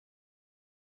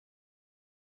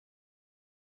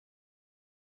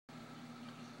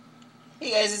Hey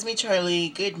guys, it's me Charlie.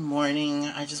 Good morning.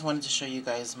 I just wanted to show you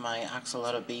guys my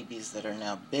axolotl babies that are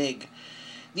now big.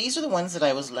 These are the ones that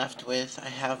I was left with. I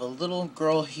have a little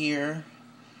girl here,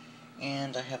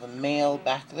 and I have a male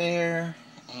back there,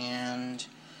 and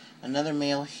another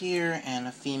male here, and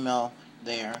a female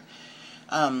there.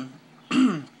 Um,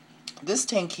 this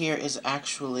tank here is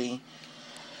actually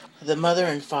the mother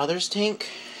and father's tank.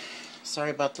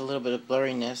 Sorry about the little bit of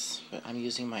blurriness, but I'm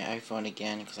using my iPhone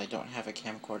again because I don't have a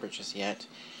camcorder just yet.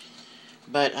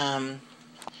 But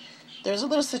there's a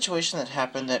little situation that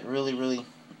happened that really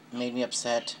made me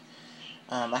upset.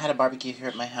 I had a barbecue here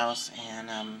at my house,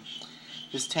 and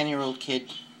this 10-year-old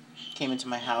kid came into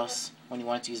my house when he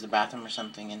wanted to use the bathroom or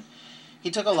something, and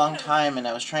he took a long time, and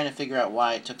I was trying to figure out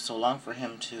why it took so long for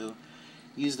him to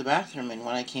use the bathroom. And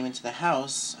when I came into the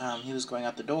house, he was going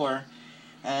out the door,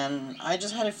 and I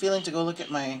just had a feeling to go look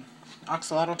at my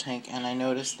axolotl tank, and I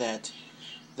noticed that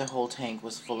the whole tank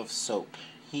was full of soap.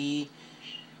 I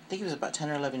think he was about 10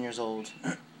 or 11 years old.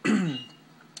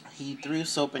 He threw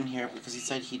soap in here because he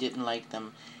said he didn't like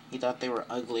them. He thought they were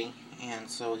ugly, and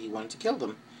so he wanted to kill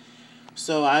them.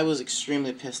 So I was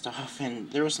extremely pissed off,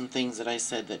 and there were some things that I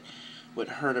said that would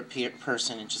hurt a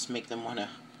person and just make them want to,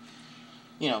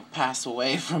 pass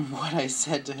away from what I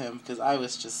said to him, because I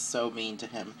was just so mean to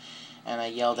him. And I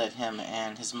yelled at him,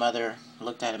 and his mother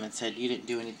looked at him and said, "You didn't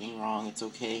do anything wrong, it's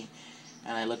okay."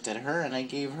 And I looked at her, and I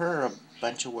gave her a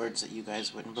bunch of words that you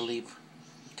guys wouldn't believe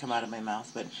come out of my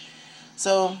mouth. But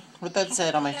so, with that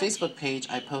said, on my Facebook page,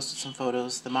 I posted some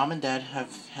photos. The mom and dad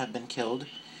have been killed,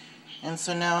 and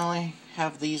so now I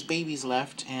have these babies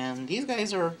left, and these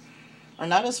guys are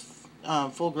not as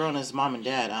full grown as mom and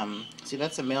dad. See,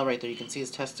 that's a male right there. You can see his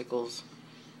testicles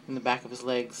in the back of his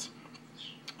legs.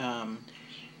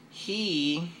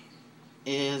 He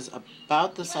is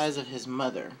about the size of his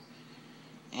mother,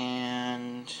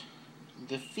 and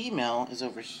the female is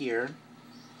over here,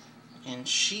 and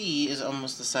she is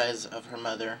almost the size of her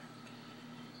mother,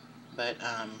 but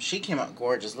she came out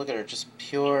gorgeous. Look at her, just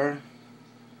pure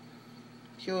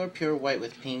white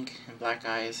with pink and black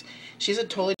eyes. She's a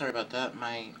totally, sorry about that,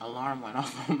 my alarm went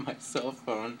off on my cell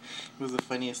phone. It was the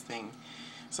funniest thing,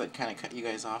 so it kind of cut you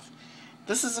guys off.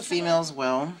 This is a female as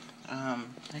well.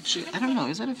 Actually, I don't know,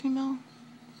 is that a female?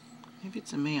 Maybe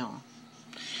it's a male.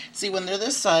 See, when they're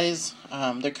this size,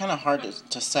 they're kind of hard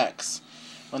to sex.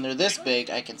 When they're this big,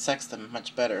 I can sex them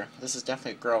much better. This is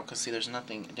definitely a girl, because see, there's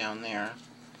nothing down there.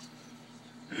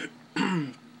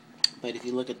 But if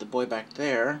you look at the boy back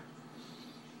there,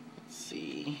 let's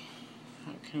see,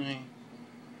 how can I...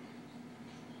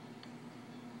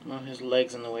 Well, his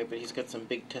leg's in the way, but he's got some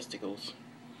big testicles.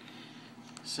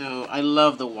 So, I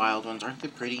love the wild ones. Aren't they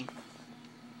pretty?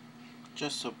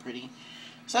 Just so pretty.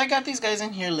 So I got these guys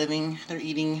in here living. They're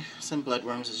eating some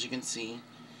bloodworms, as you can see.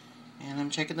 And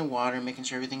I'm checking the water, making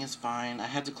sure everything is fine. I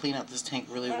had to clean out this tank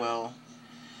really well.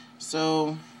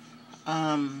 So,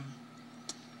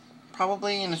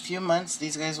 probably in a few months,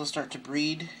 these guys will start to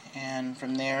breed. And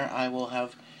from there, I will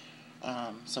have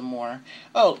some more.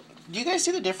 Oh, do you guys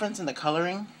see the difference in the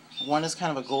coloring? One is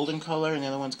kind of a golden color, and the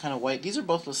other one's kind of white. These are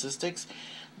both leucistics.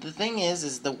 The thing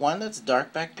is the one that's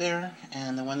dark back there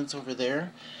and the one that's over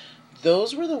there,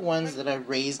 those were the ones that I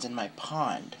raised in my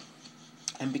pond.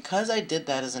 And because I did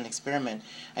that as an experiment,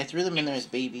 I threw them in there as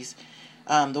babies.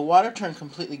 The water turned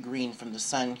completely green from the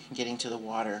sun getting to the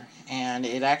water, and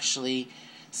it actually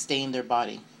stained their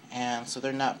body. And so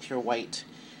they're not pure white.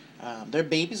 Their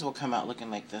babies will come out looking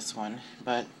like this one,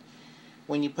 but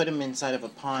when you put them inside of a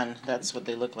pond, that's what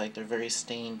they look like. They're very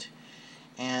stained.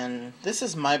 And this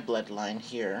is my bloodline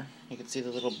here. You can see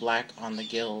the little black on the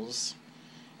gills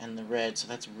and the red, so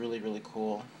that's really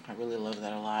cool. I really love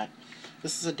that a lot.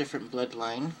 This is a different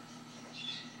bloodline.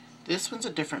 This one's a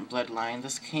different bloodline.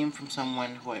 This came from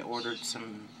someone who I ordered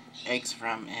some eggs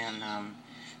from, and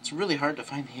it's really hard to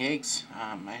find the eggs.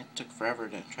 It took forever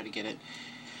to try to get it.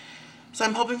 So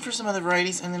I'm hoping for some other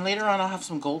varieties, and then later on I'll have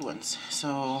some gold ones.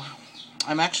 So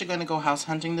I'm actually going to go house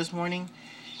hunting this morning,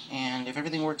 and if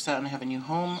everything works out and I have a new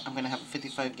home, I'm going to have a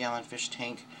 55-gallon fish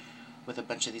tank with a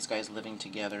bunch of these guys living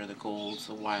together, the golds,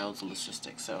 the wilds, the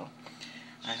leucistics. So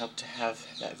I hope to have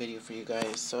that video for you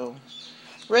guys. So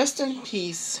rest in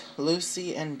peace,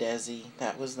 Lucy and Desi.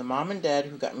 That was the mom and dad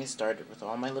who got me started with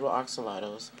all my little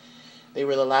axolotls. They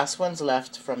were the last ones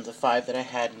left from the 5 that I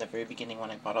had in the very beginning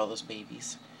when I bought all those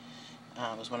babies.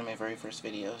 It was one of my very first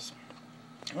videos.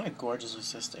 What a gorgeous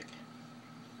leucistic.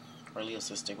 Or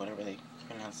leucistic, whatever they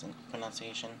pronounce in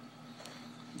pronunciation.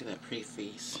 Look at that pretty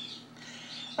face.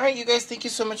 Alright, you guys, thank you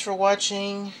so much for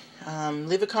watching.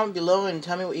 Leave a comment below and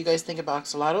tell me what you guys think about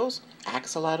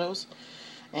axolotls.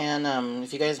 And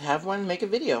if you guys have one, make a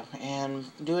video and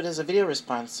do it as a video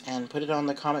response and put it on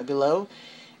the comment below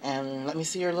and let me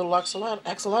see your little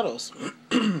axolotls.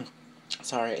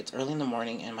 Sorry, it's early in the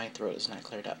morning and my throat is not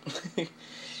cleared up.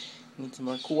 Need some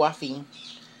more coffee.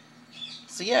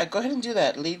 So yeah, go ahead and do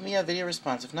that. Leave me a video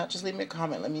response. If not, just leave me a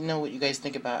comment. Let me know what you guys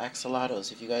think about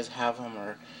axolotls. If you guys have them,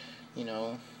 or, you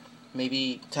know,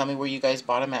 maybe tell me where you guys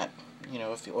bought them at. You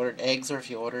know, if you ordered eggs or if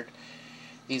you ordered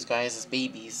these guys as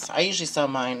babies. I usually sell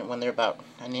mine when they're about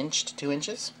 1 inch to 2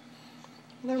 inches.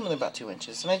 Normally about 2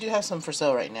 inches. And I do have some for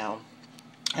sale right now.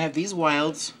 I have these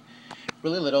wilds,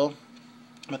 really little,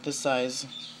 about this size,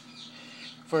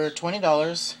 for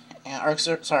 $20, or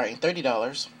sorry,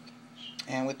 $30,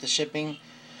 and with the shipping,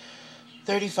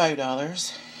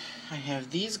 $35. I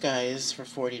have these guys for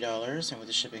 $40, and with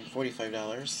the shipping,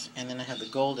 $45, and then I have the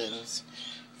Goldens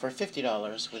for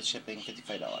 $50 with shipping,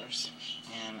 $55.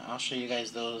 And I'll show you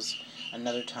guys those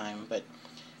another time, but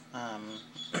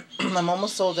I'm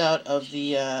almost sold out of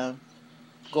the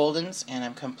Goldens, and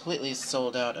I'm completely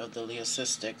sold out of the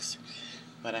Leucistics,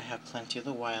 but I have plenty of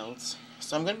the wilds.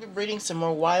 So I'm going to be breeding some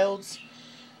more wilds,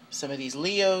 some of these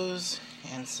Leos,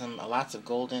 and lots of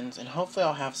Goldens, and hopefully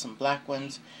I'll have some black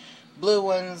ones, blue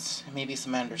ones, maybe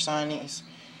some Andersonis,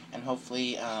 and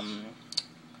hopefully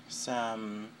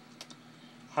some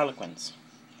Harlequins.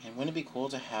 And wouldn't it be cool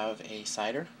to have a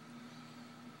cider?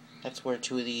 That's where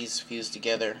two of these fuse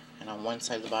together, and on one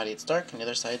side of the body it's dark and the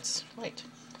other side's white.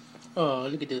 Oh,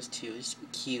 look at those two. They're so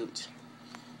cute.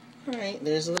 Alright,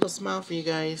 there's a little smile for you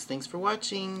guys. Thanks for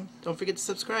watching. Don't forget to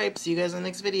subscribe. See you guys in the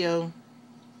next video.